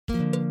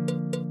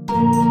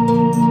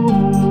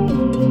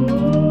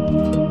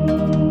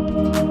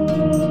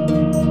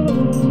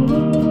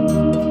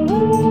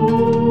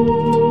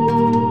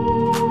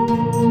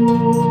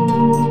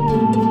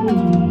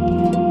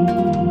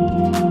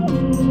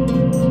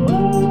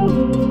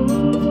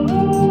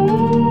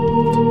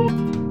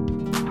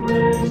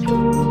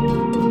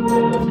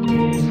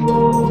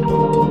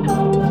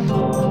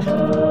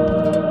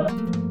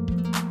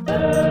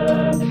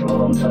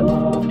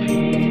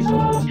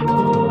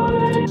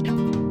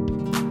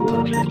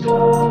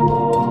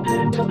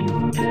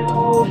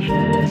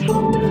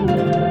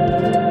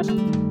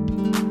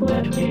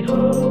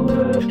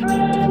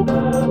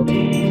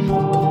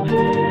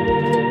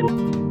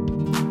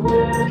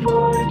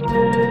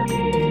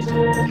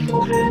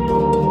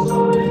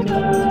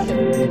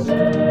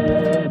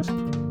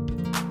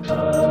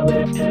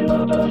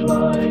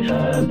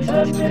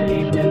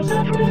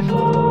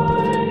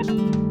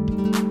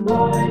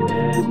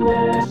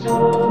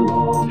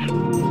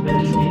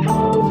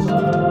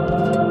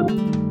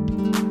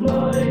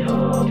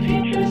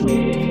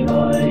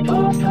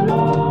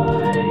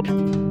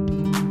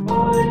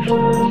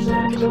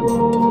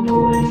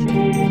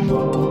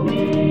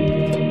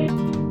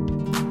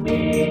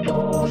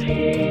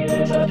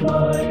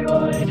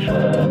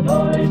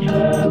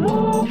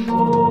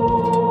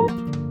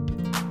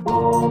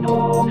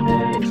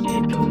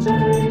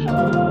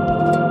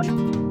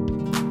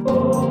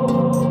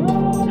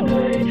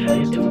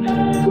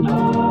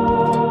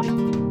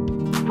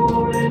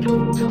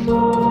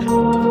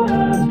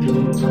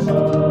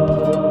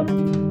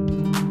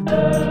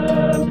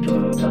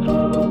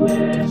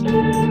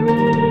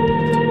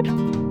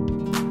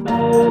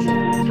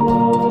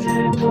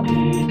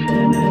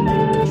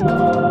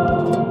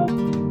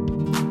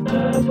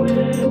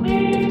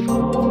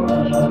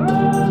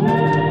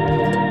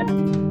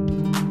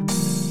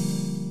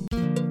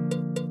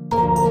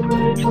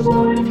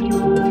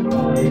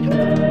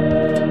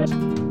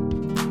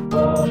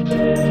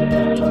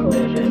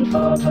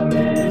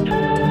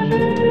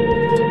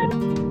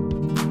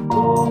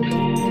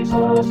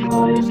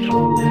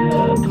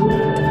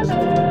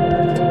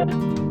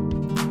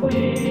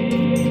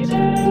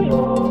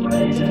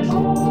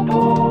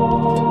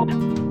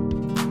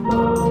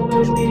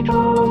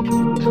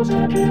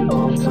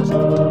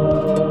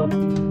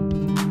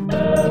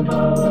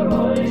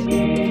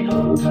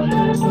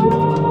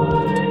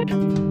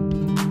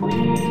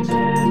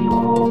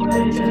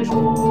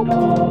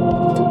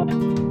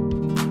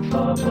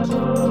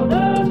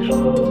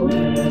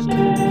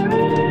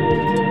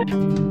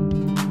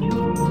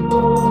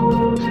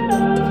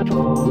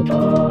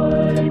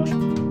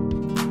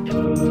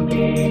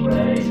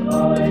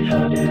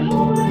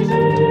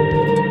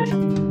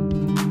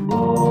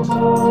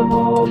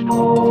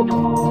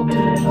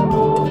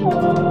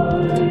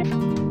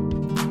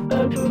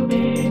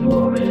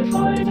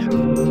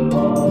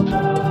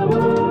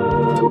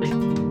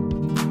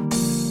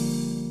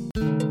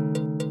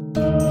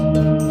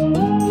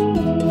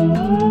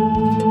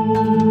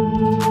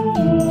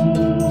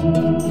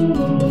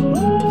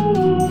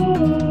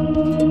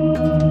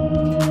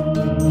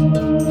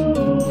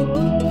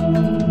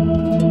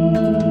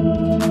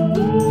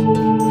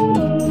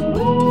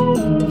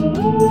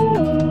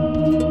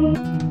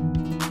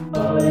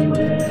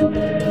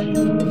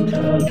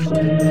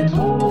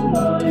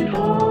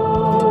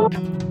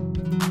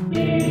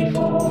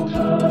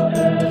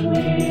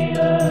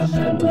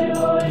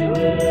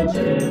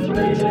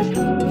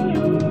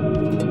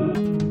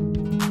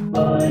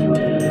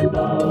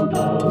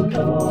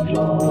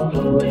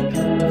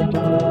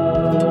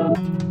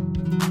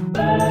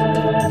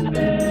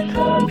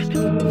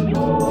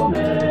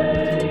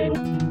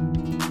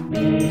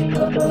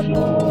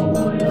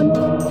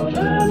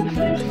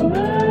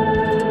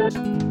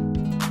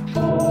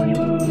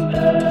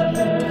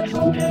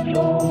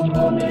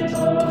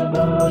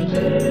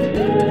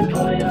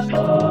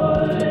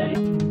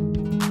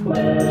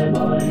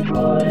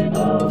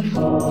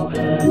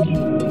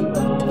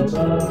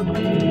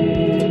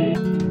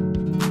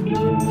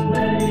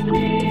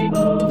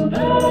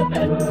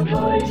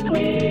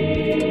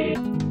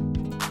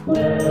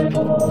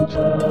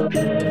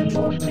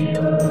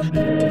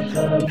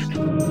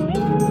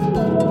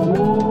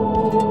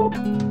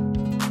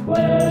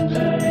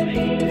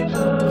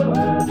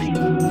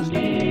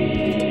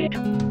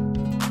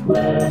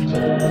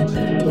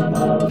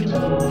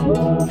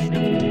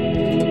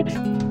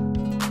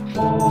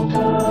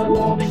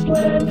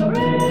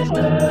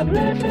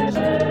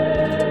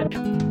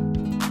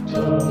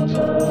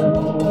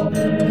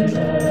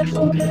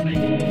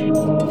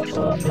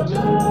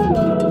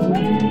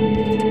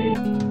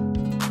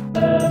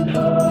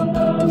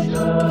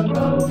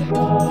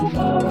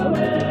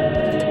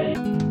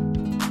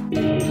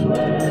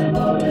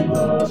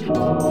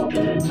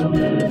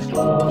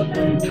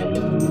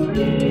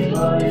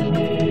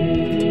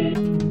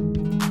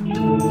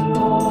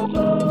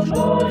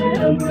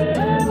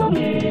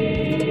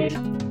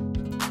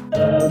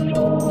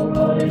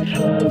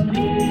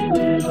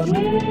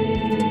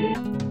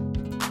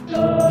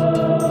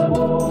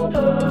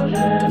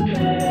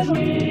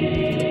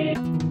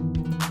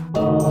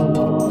Oh,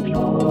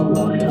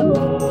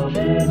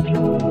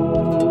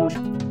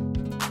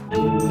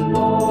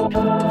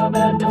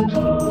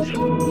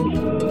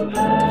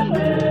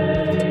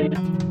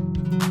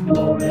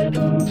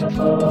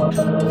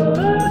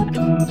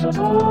 the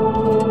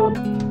top,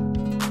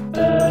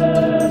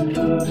 and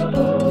to the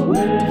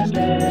lowest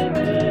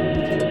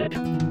lyric,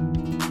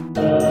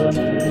 as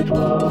it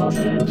was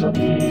in the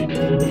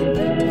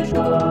beginning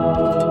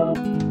now,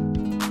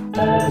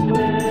 and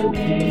will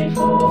be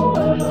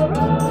forever.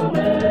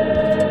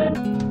 Amen.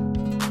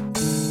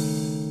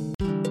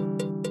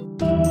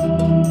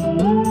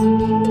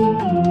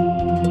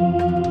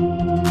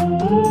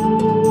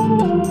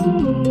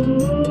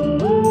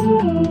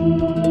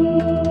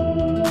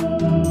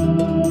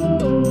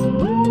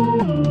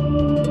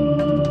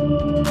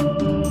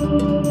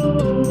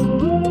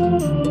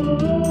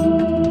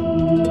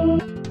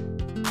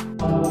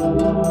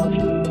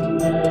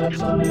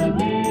 Examine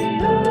me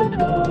and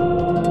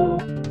know.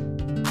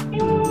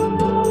 You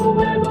know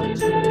when I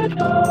sit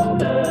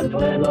down and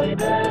when I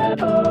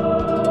get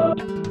up.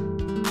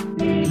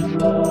 Even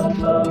from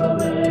far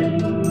away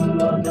you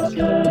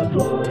understand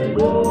my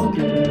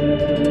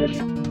motives.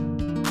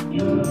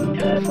 You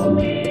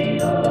carefully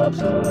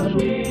observe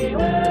me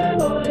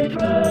when I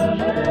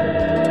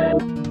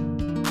travel.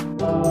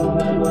 Oh,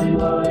 when I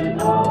lie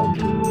down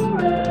to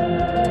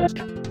rest.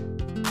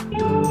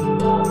 You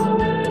are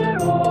aware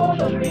of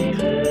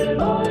everything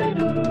I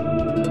do.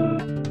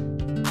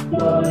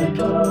 My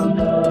tongue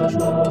does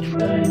not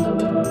frame a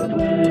word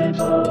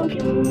without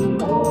you,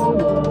 oh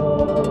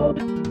Lord.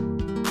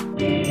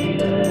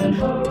 Being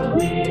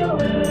thoroughly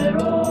aware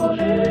of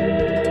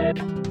it,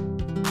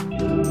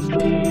 you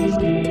squeeze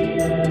me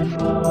in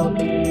from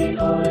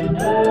behind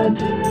and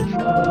in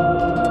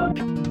front.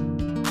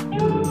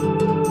 You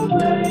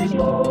place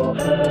your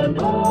hand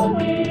on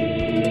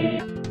me.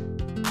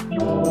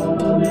 Your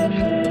knowledge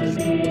is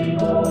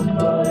beyond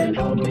my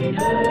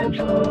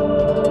comprehension.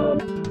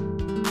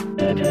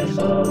 It is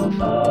so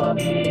far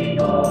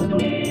beyond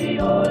me,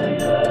 I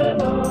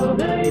am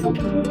unable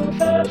to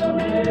fathom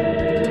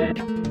it.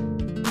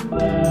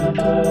 Where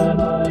can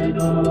I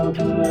go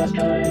to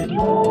escape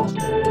your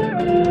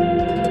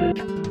spirit?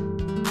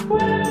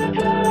 Where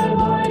can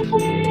I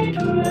flee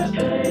to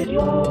escape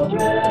your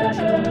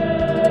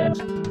presence?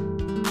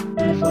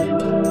 If I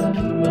were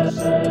to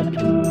ascend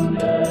to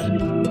that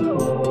new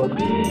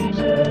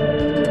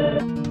reason,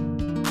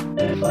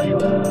 if I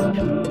were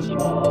to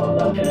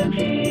sprawl out in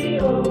the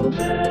ocean,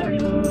 there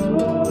you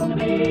would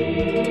be.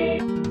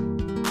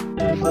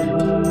 If I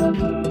were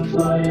to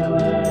fly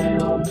away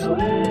onto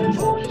his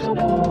ocean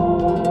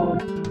shore,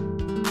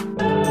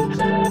 and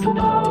settle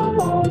down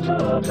on the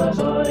as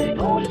I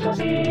touch the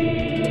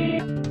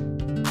sea,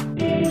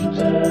 even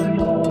there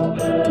your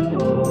hand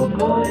would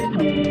guide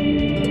me.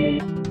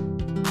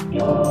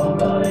 Your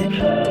right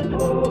hand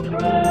would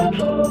grab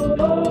hold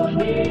of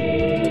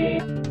me.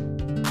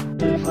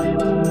 If I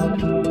were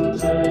to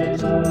say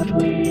that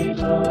we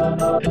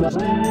about to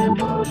swim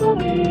to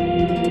me,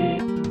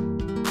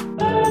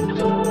 and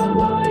the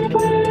white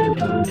wind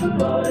turn to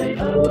light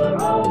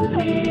around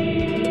me,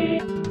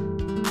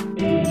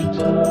 if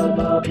the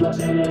darkness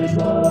is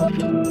not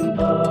too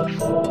dark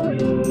for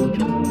you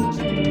to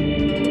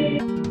see,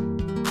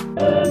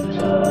 and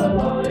the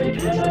light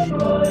is as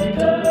bright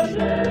as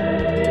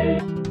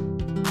day,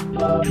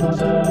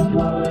 darkness and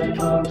light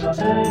are the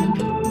same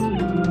to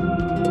you.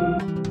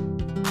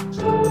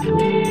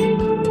 Certainly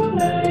you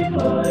may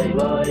fly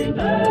mind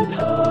and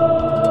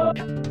heart.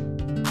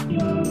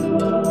 You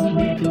want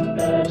me to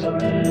enter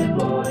in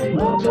my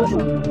mother's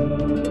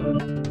womb.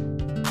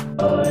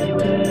 I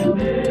will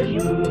bid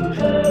you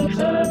thanks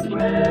and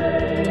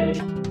praise.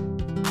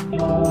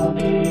 Your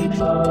deeds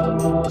are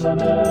awesome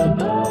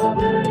and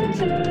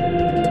amazing.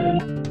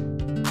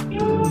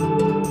 You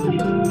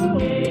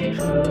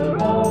neither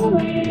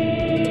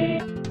only.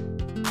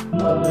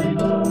 My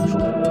bones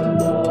were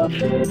not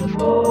hidden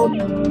from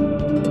you.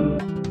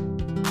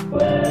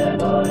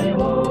 When I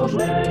was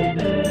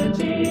made in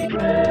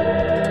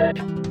secret,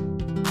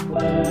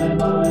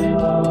 when I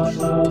was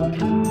sown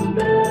to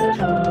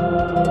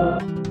better,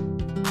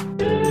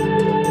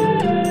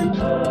 in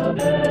the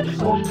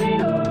depths of the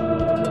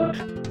earth,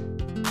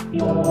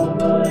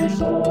 your eyes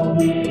saw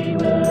me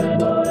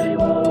when I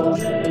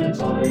was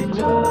inside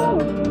the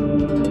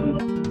womb.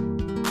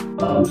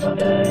 Out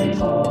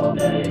days of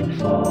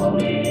names for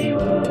me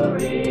were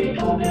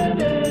recorded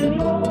in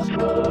your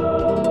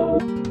scroll.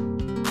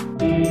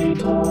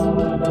 Before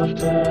enough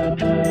time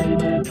came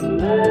into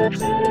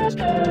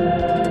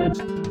existence,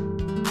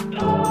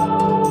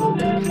 how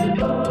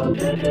difficult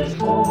it is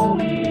for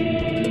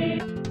me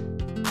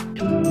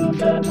to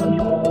fathom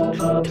your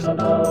thoughts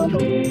about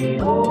me,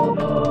 oh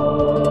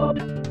God.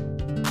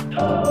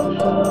 How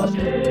vast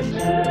is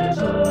this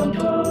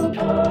untold,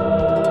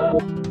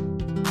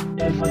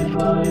 if I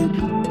try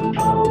to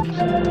count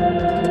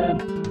them,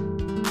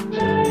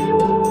 they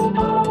would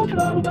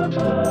outrun the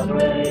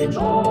grains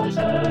of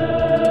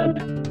sand.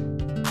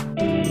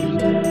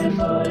 If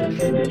I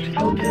finish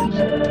counting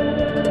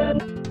them,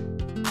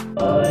 I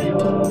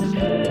won't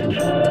stand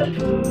here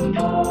to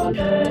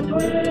contend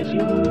with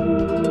you.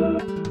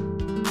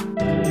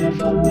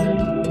 If only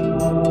you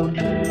won't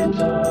in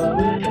the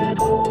wicked,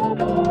 oh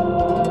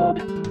God,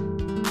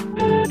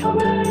 get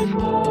away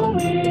from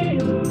me,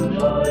 you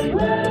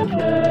violent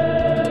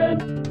man.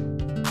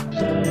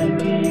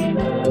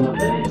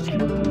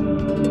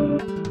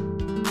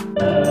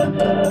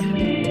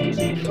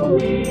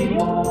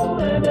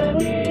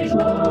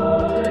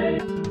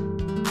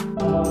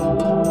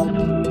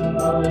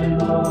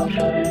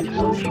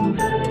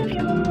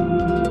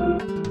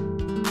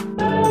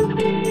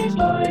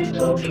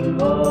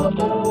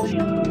 oppose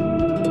you.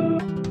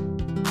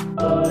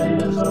 I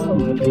am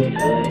someone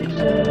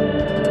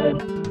hated.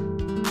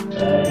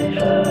 They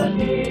shall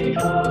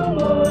become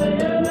my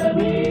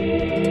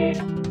enemies.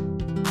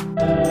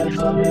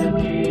 Examine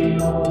me,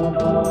 O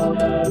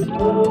God, and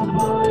know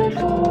my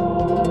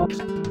thoughts.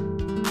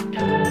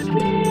 Test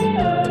me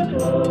and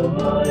know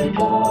my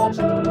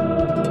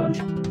conscience.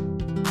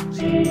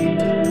 See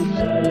if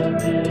there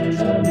is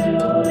any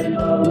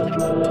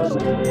idolatrous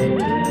way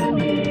in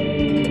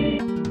me,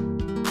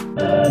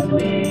 and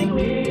lead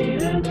me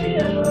in the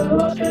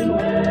everlasting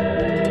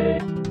way.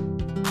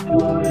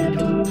 Glory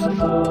to the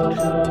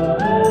Father,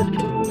 and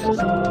to the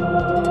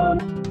Son,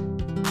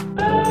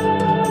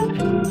 and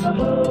to the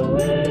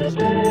Holy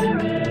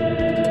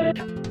Spirit,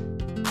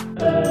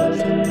 as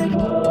it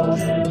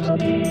was in the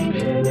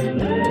beginning,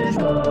 is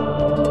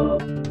now,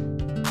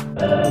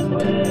 and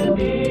will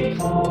be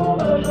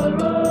forever.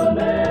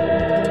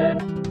 Amen.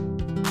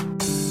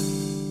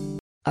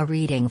 A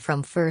reading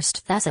from 1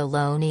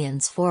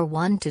 Thessalonians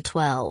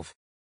 4:1-12.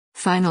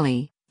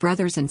 Finally,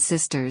 brothers and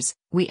sisters,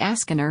 we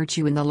ask and urge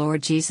you in the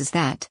Lord Jesus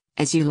that,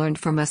 as you learned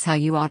from us how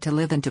you ought to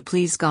live and to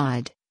please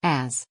God,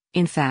 as,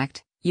 in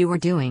fact, you are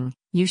doing,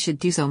 you should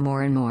do so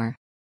more and more.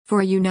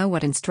 For you know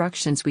what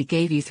instructions we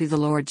gave you through the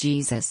Lord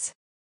Jesus.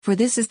 For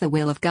this is the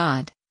will of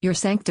God, your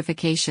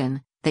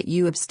sanctification, that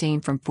you abstain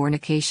from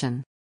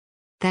fornication.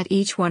 That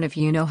each one of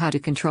you know how to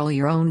control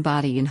your own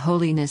body in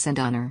holiness and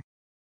honor.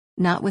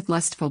 Not with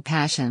lustful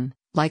passion,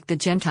 like the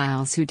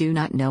Gentiles who do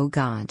not know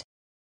God.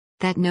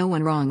 That no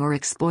one wrong or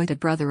exploit a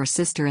brother or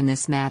sister in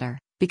this matter,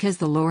 because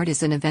the Lord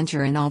is an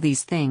avenger in all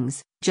these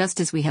things, just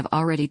as we have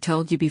already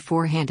told you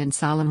beforehand and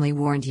solemnly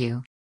warned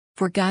you.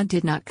 For God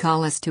did not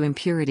call us to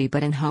impurity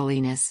but in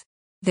holiness.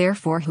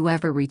 Therefore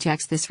whoever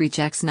rejects this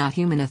rejects not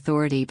human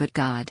authority but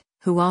God,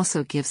 who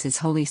also gives his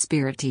Holy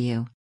Spirit to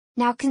you.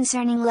 Now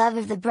concerning love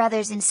of the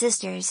brothers and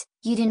sisters,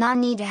 you do not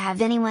need to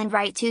have anyone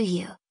write to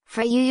you,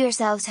 for you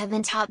yourselves have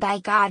been taught by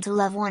God to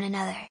love one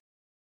another.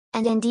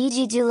 And indeed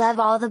you do love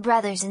all the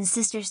brothers and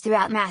sisters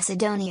throughout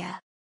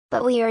Macedonia.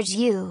 But we urge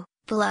you,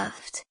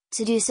 beloved,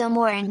 to do so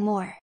more and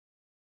more.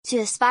 To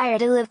aspire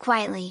to live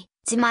quietly,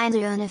 to mind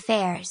your own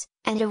affairs,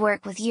 and to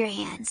work with your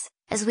hands,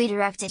 as we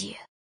directed you.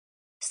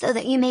 So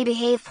that you may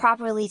behave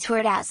properly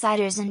toward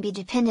outsiders and be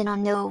dependent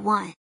on no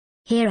one.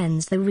 Here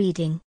ends the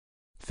reading.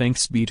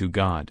 Thanks be to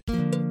God.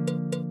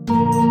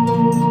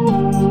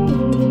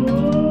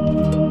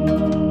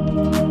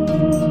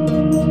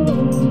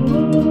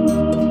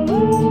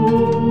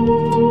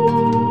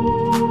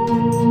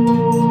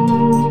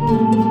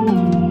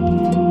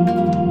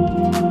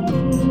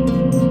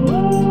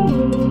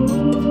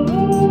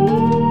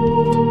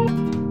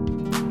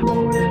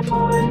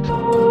 Glorify the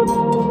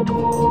Lord, O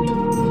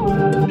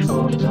you,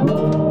 exalt the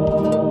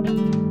Lord.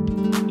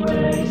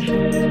 Praise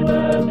him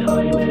and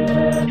highly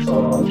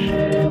exalt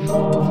him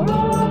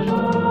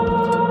forever.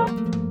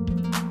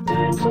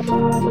 In the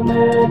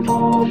firmament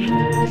of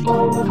his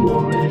power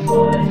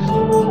glorify the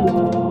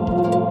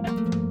Lord.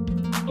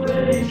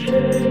 Praise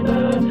him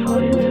and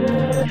highly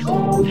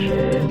exalt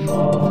him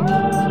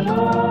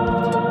forever.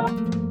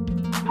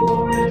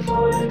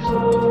 Glorify the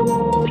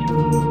Lord, you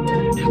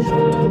ages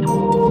and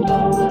all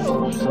powers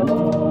of the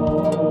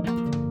Lord.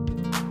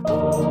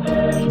 All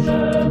heavens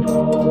and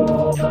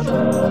all the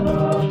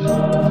heavens,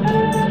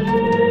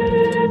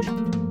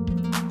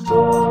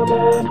 sun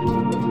and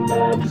moon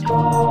and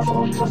stars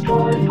of the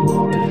sky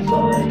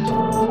glorify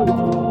the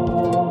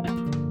Lord.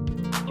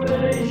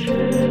 Praise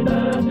him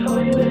and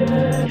highly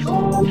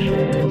exalt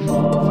him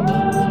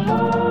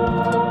forever.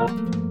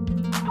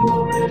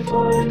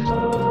 Glorify the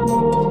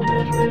Lord,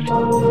 every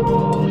power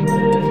of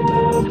rain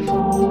and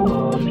fall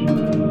of you.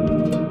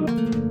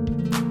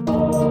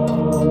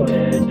 All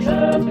wind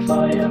and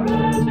fire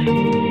and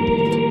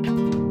heat,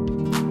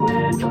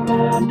 winter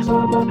and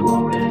summer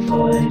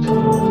glorify the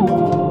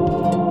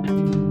Lord.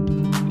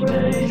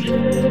 Praise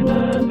him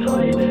and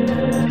highly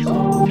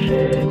exalt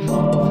him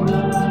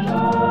forever.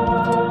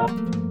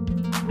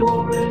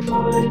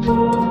 Glorify the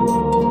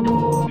Lord, O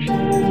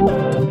chill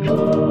and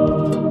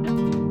good.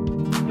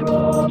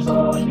 Drops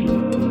of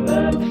dew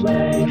and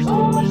flakes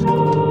of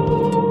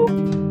snow,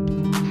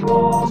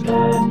 frost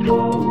and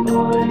cold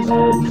noise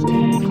and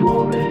sleet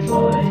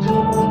glorify the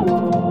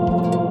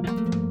Lord.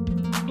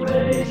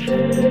 Praise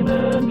him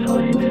and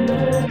highly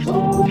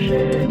exalt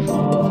him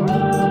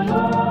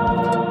forever.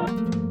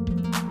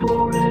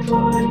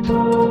 Glorify the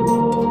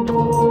Lord, O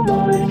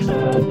nights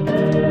and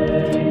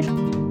days,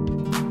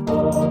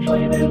 all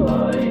flaming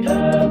light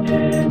and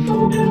in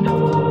floating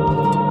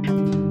dark.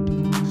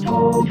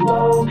 Storm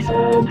clouds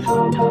and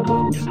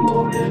thunderbolts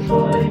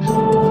glorify the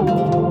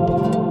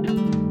Lord.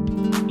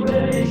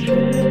 Praise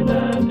him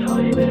and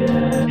highly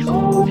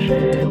exalt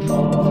him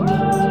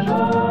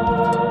forever.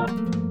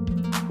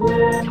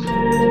 With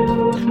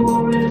hymns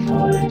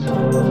glorify the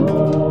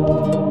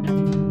Lord.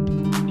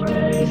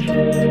 Praise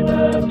him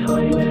and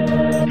highly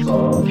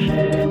exalt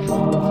him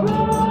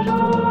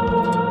forever.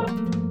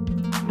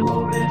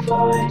 Glorify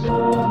fight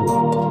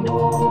along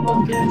all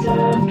mountains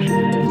and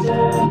hills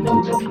and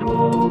mountain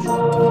groves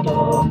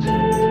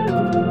adopted.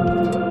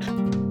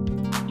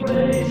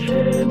 Praise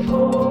Him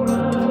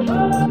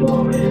forever,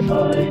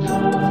 glorify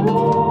the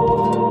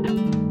Lord.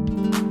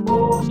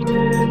 All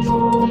springs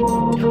of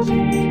water,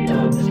 sea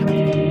and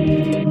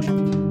streams,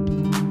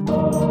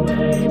 all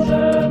lakes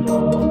and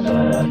ponds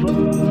and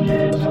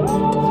fountains of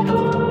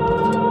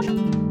waters,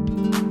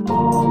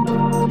 all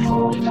birds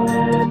of the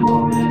air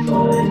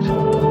glorify the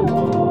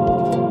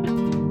Lord.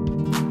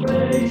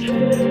 Praise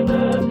Him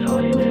and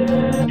highly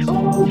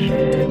exalt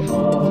Him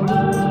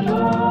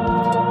forever.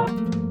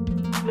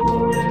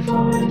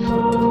 Glorify the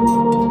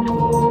Lord,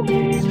 all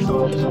beasts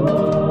of the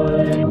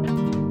wild,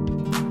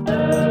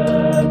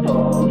 and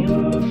all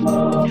you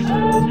flocks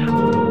and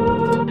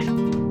herds,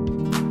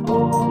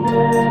 all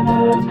men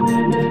and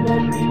women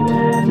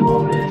everywhere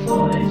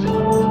glorify the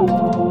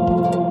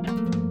Lord.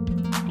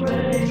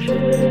 Praise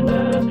Him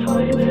and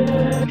highly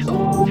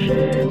exalt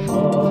Him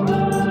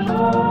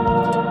forever.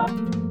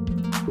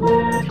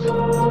 Let the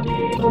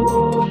people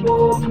of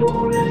God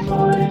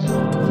glorify the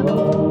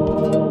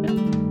Lord.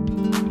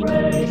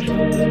 Praise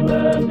Him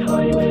and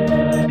highly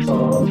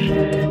exalt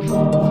Him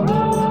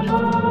forever.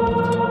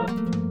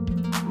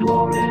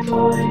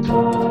 Glorify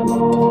the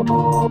Lord,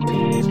 all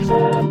priests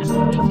and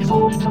servants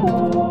of the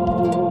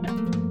Lord.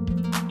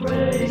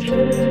 Praise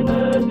Him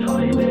and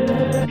highly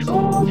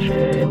exalt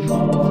Him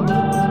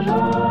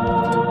forever.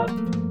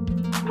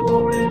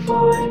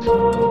 Glorify the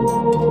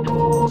Lord,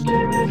 all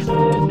spirits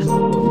and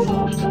souls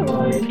of the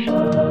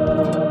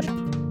righteous.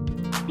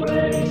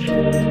 Praise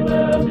Him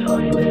and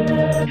highly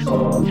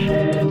exalt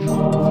Him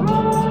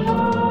forever.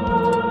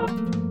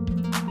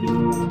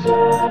 You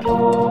that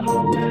are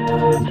hungry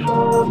and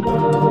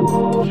hunger,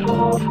 Lord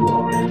God,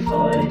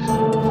 glorify the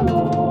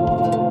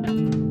Lord.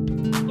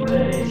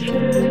 Praise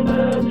Him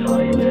and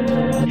highly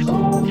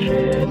exalt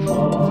Him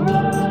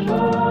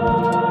forever.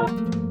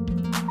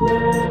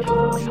 Let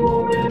us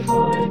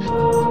glorify the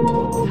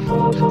Lord,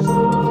 Father,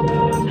 Son,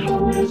 and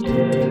Holy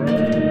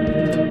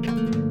Spirit.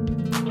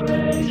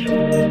 Praise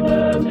Him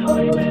and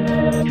highly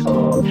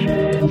exalt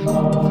Him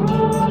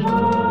forever.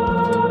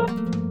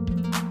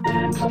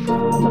 And the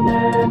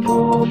firmament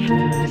of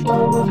His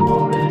power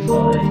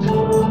glorify the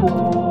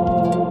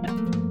Lord.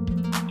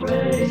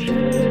 Praise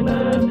Him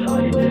and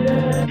highly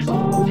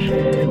exalt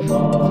Him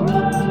forever.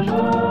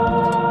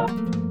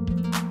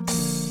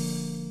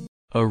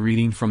 A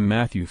reading from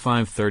Matthew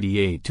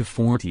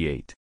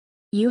 5:38-48.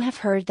 You have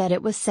heard that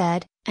it was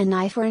said, an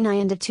eye for an eye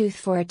and a tooth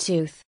for a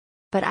tooth.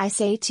 But I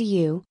say to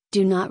you,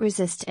 do not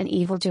resist an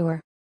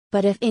evildoer.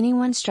 But if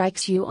anyone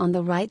strikes you on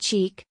the right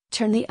cheek,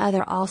 turn the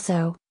other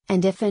also,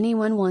 and if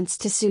anyone wants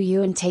to sue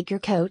you and take your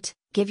coat,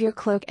 give your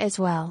cloak as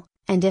well,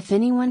 and if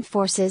anyone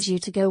forces you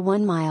to go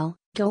 1 mile,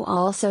 go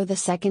also the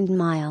 2nd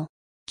mile.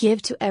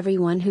 Give to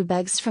everyone who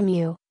begs from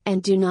you,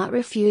 and do not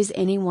refuse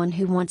anyone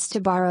who wants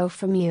to borrow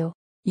from you.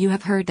 You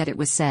have heard that it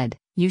was said,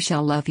 you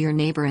shall love your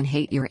neighbor and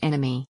hate your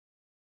enemy.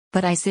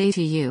 But I say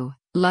to you,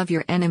 love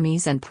your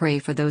enemies and pray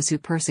for those who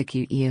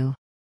persecute you,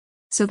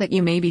 so that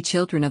you may be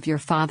children of your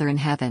Father in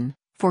heaven,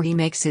 for He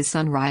makes His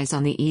sun rise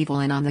on the evil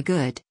and on the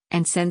good,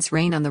 and sends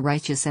rain on the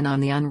righteous and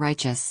on the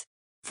unrighteous.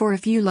 For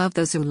if you love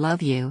those who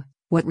love you,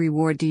 what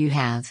reward do you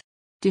have?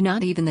 Do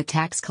not even the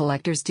tax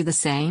collectors do the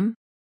same?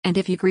 And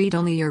if you greet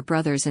only your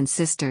brothers and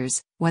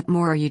sisters, what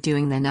more are you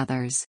doing than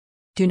others?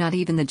 Do not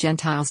even the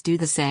Gentiles do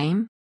the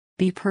same?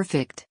 Be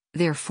perfect,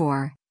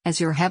 therefore, as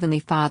your heavenly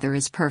Father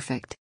is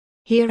perfect.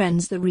 Here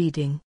ends the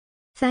reading.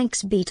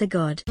 Thanks be to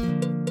God.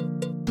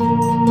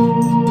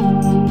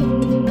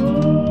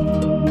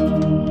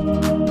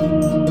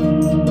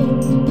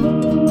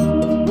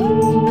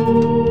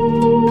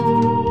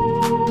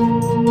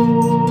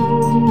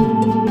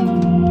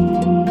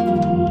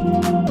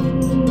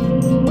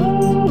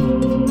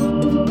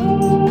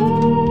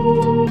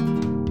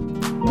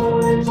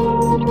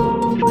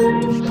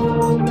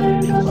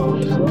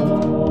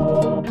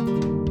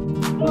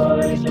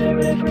 My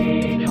spirit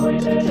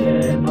rejoices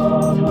in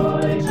God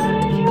my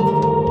Savior,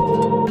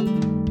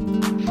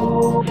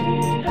 for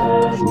He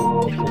has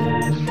walked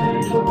with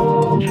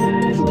faithful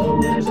His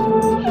wonders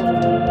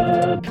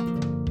perfect.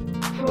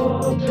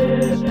 From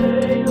this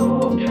day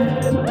on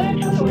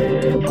generations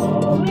will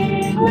call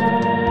me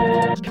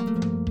blessed,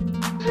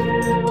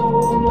 till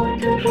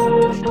Almighty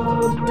has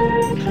done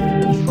great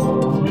things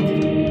for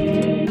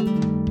me,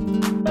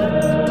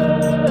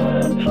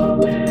 and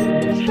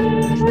publish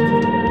His name.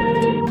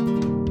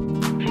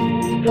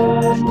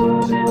 Has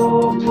mercy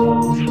on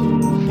those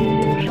who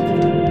fear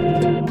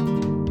Him.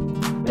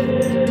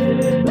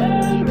 In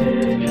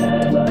every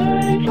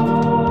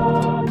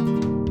generation,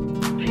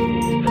 He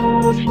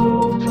has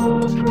shown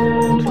the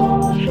strength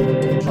of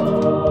His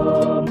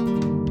arm.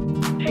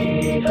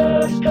 He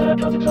has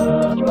scattered the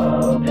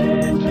proud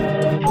in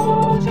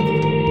difficulty.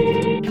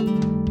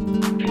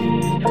 He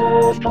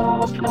has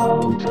cast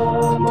down the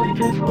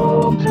mighty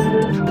from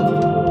their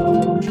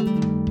thrones,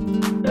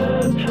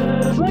 and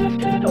has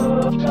lifted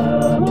up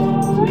the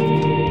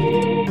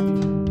lowly.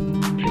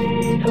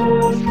 He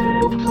has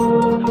filled the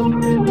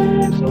hungry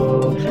lips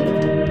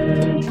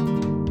opened,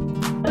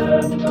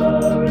 and the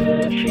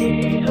rich he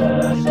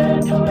has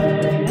sent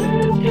away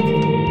empty.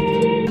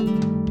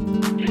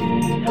 He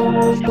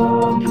has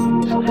gone to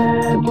the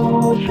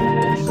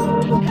ambushes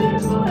of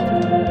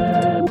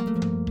Israel,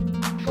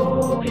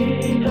 for he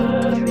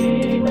has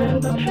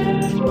remembered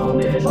his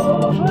promise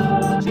of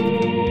mercy,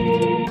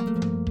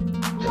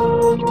 the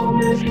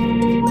promise he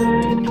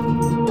made to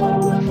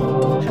our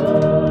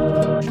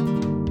fathers,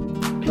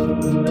 to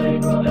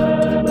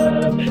Abraham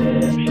and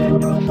his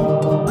children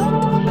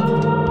forever.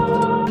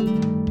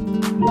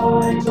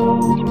 My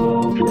soul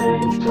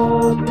proclaims the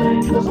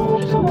greatness of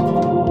the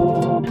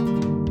Lord.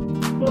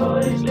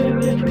 My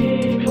spirit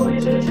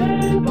rejoices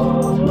in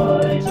God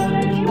my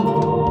Savior.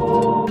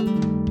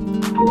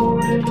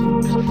 Glory to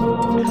the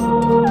Father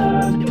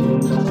and to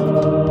the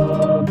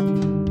Son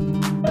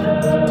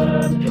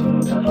and to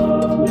the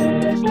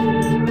Holy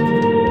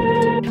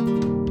Spirit,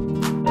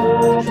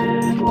 as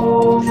it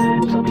was in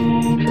the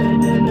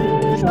beginning,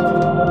 is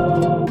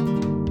now,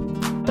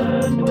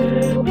 and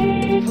will be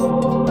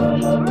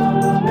forever.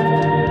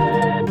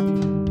 Amen.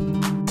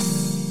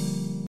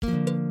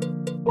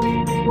 We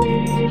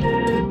believe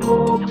in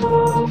God the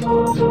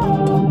Father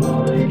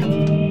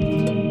Almighty,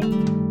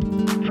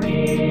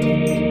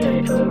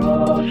 Creator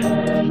of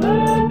heaven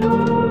and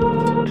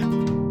earth.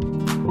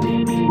 We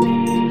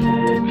believe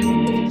in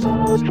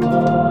Jesus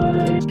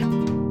Christ,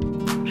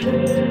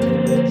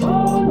 His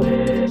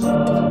only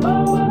Son,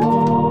 our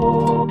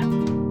Lord.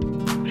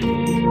 He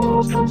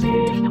was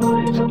conceived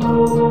by the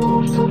power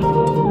of the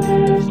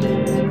Holy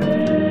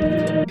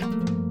Spirit,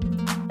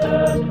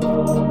 and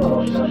born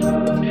of the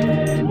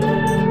Virgin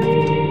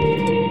Mary.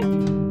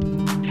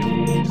 He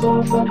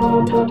suffered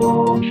under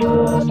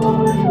Pontius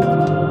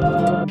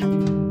Pilate,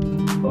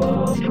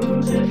 was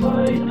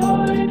crucified,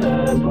 died,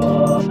 and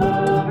was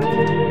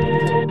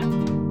buried.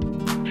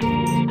 He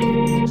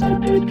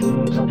descended to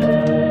the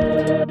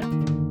dead.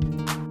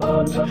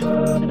 On the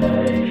third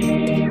day he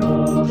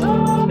rose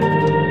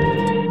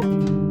again.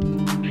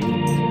 He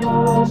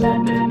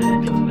ascended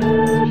into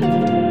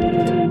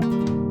heaven,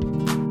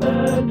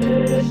 and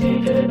is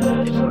seated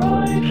at the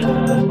right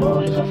hand of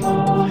the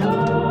Father.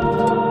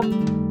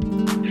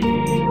 He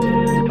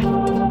will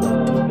come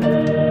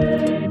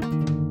again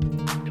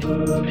to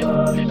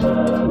judge the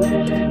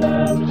living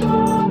and the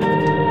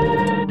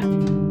dead.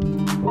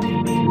 We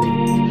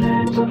believe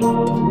in the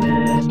Holy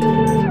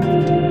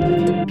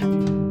Spirit,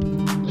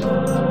 the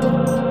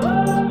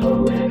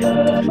Holy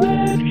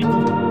Catholic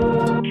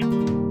Church,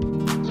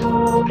 the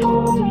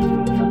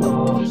communion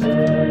of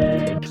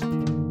saints,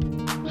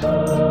 the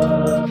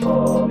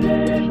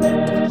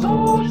forgiveness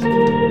of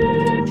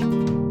sins,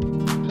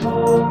 the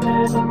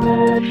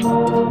resurrection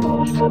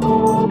of the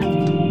body,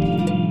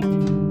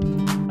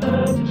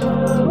 and the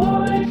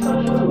life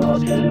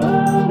everlasting.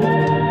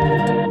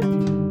 Amen.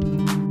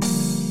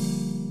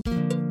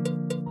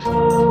 The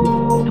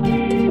Lord be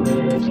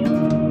with you,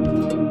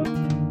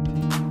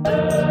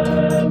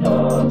 and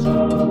also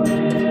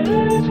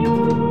with you.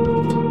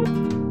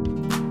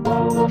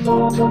 Our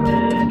Father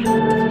in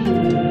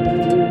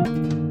heaven,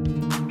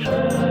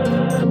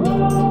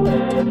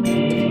 hallowed be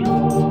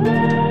your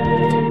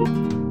name.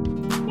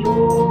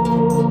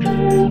 Your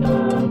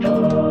kingdom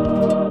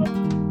come,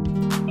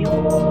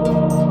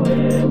 your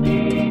will be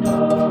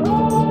done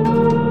on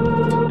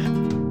earth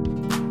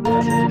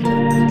as it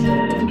is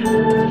in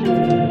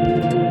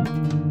heaven.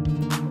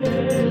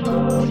 Give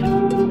us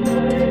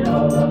today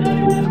our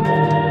daily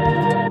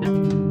bread.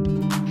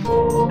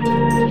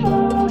 Forgive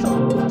us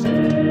our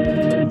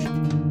sins,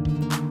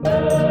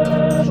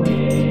 as we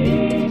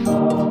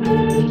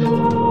forgive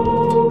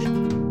those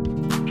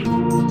who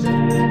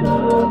sin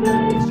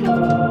against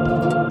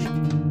us.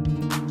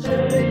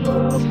 Save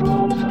us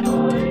from the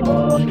time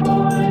of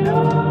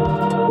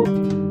trial.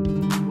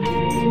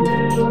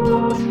 Deliver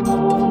us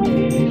from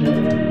evil.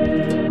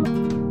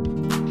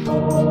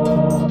 For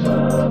the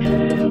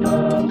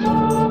kingdom, the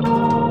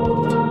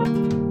power,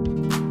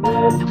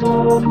 and the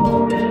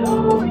glory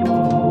are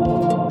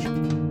yours,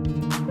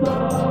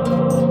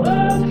 now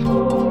and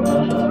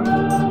forever.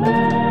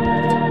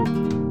 Amen.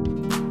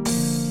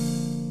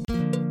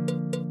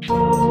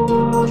 Show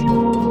us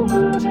your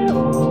mercy, O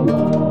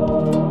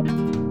Lord,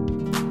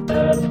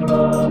 and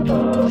grant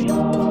us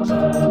your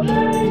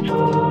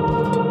salvation.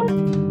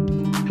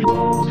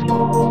 Clothe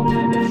your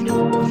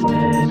ministers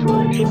with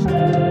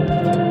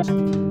righteousness.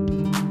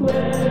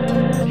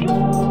 Let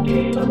your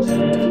demons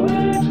in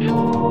with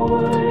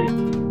joy.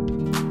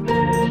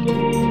 Let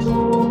these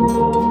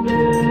all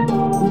live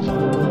on the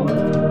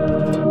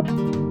world.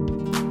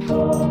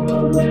 For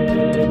only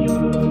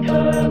you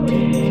can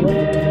we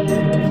live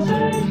in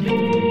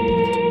safety.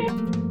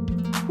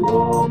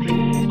 Lord,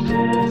 keep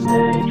this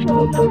nation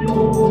under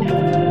your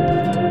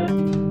care,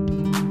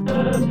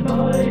 and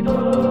guide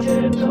us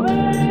in the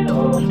way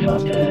of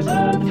justice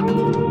and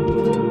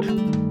truth.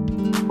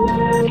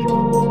 Let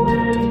your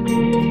way be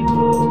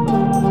good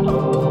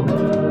on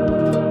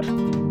earth,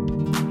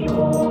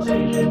 your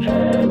saving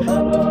hand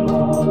from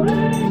all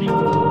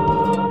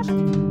nations.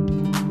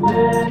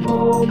 Let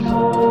all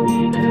come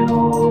in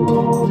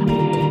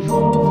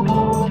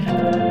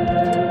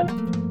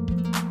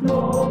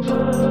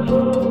of the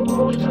whole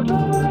world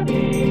to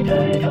be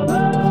taken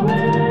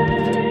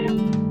away.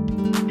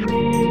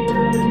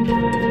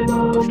 Created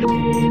us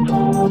clean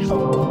hearts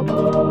of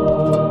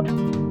God,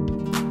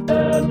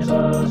 and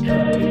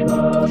sustain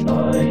us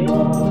by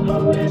your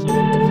Holy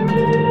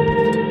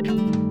Spirit.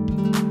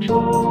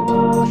 Show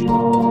us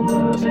your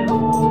mercy, O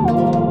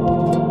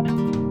Lord,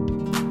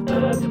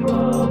 and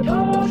grant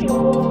us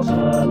your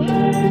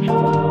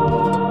salvation.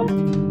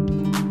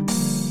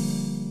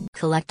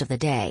 Collect of the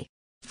day.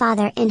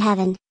 Father in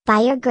heaven, by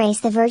your grace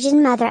the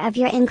Virgin Mother of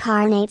your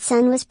incarnate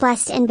Son was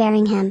blessed in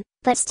bearing him,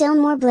 but still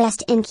more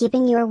blessed in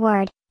keeping your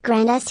word.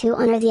 Grant us who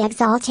honor the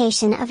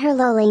exaltation of her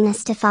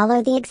lowliness to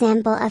follow the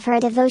example of her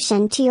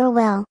devotion to your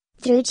will,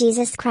 through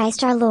Jesus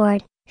Christ our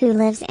Lord, who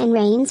lives and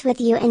reigns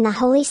with you in the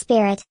Holy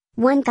Spirit,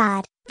 one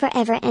God,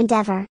 forever and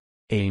ever.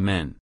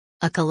 Amen.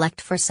 A collect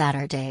for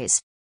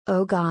Saturdays.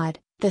 O God,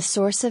 the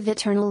source of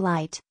eternal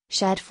light,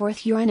 shed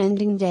forth your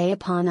unending day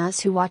upon us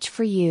who watch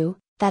for you,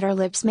 that our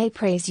lips may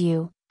praise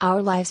you,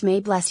 our lives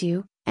may bless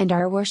you, and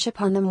our worship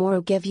on the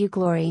morrow give you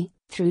glory,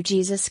 through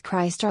Jesus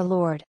Christ our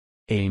Lord.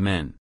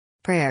 Amen.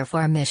 Prayer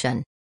for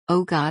mission.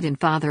 O God and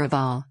Father of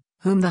all,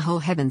 whom the whole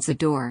heavens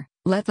adore,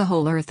 let the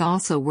whole earth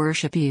also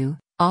worship you,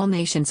 all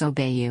nations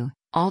obey you,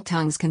 all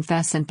tongues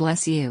confess and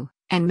bless you,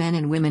 and men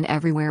and women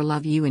everywhere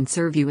love you and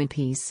serve you in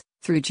peace,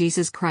 through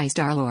Jesus Christ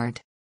our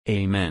Lord.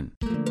 Amen.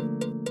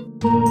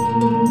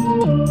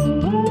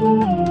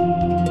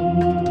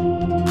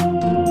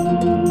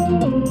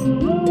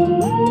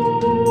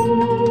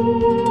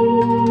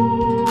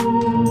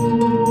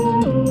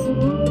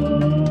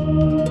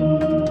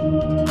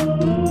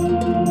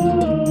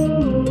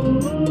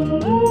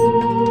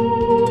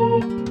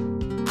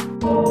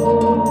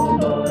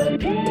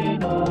 Almighty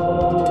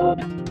God,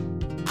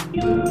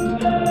 you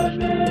have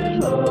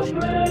given us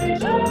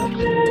grace at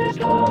this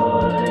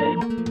time,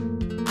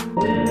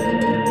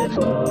 with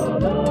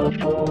one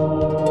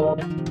accord,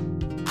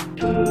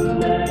 to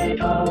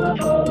make our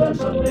common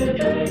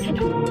supplication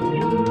to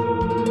you,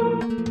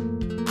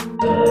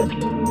 and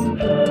you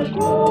have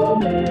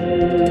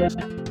promised,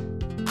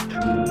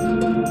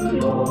 through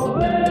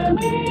your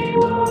enemy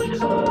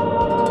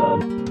Son,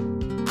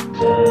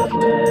 that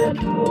when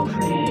you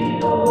free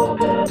your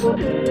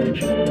in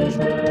his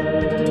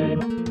name,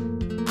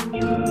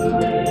 you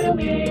will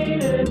be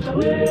in the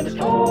midst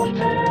of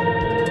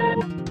men.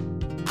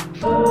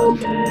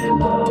 Something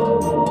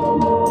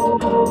more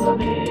of the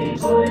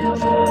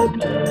desires and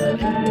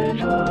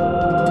petitions,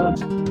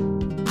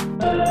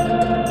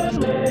 as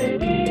may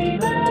be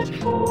best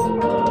for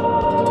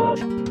us.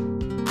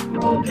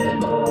 Broken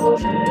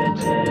hearts in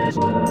his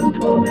word,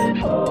 vomit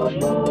of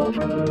your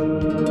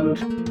fruit,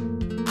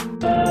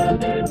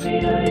 and empty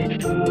age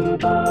to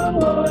the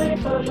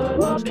life that I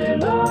lost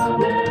in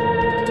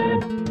Amen.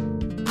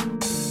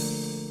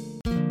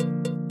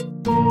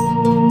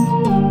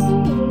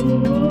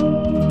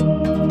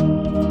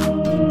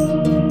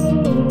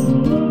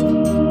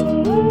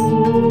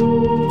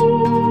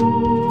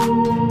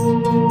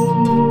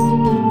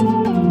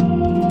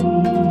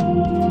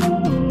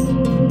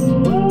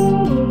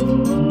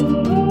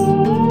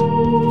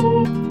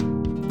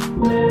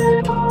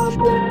 Let us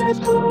bless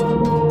the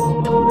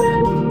Lord,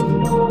 Alleluia.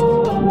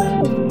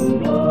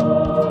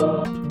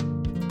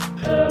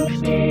 Thanks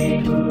be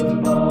to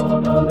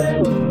God,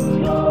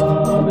 Alleluia,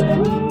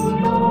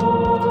 Alleluia.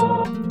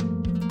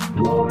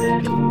 Glory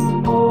to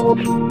God,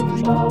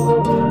 whose power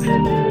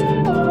working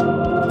in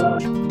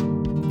us,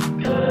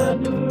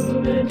 can do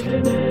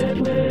infinite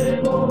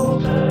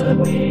miracles, and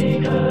we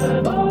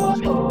can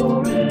ask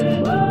or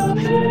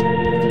imagine.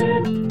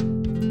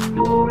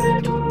 Glory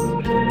to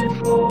him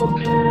from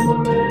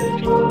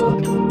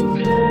generation to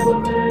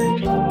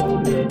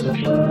generation in the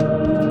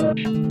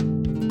church,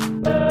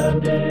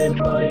 and in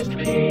Christ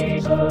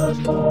Jesus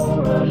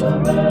forever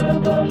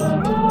and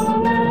ever.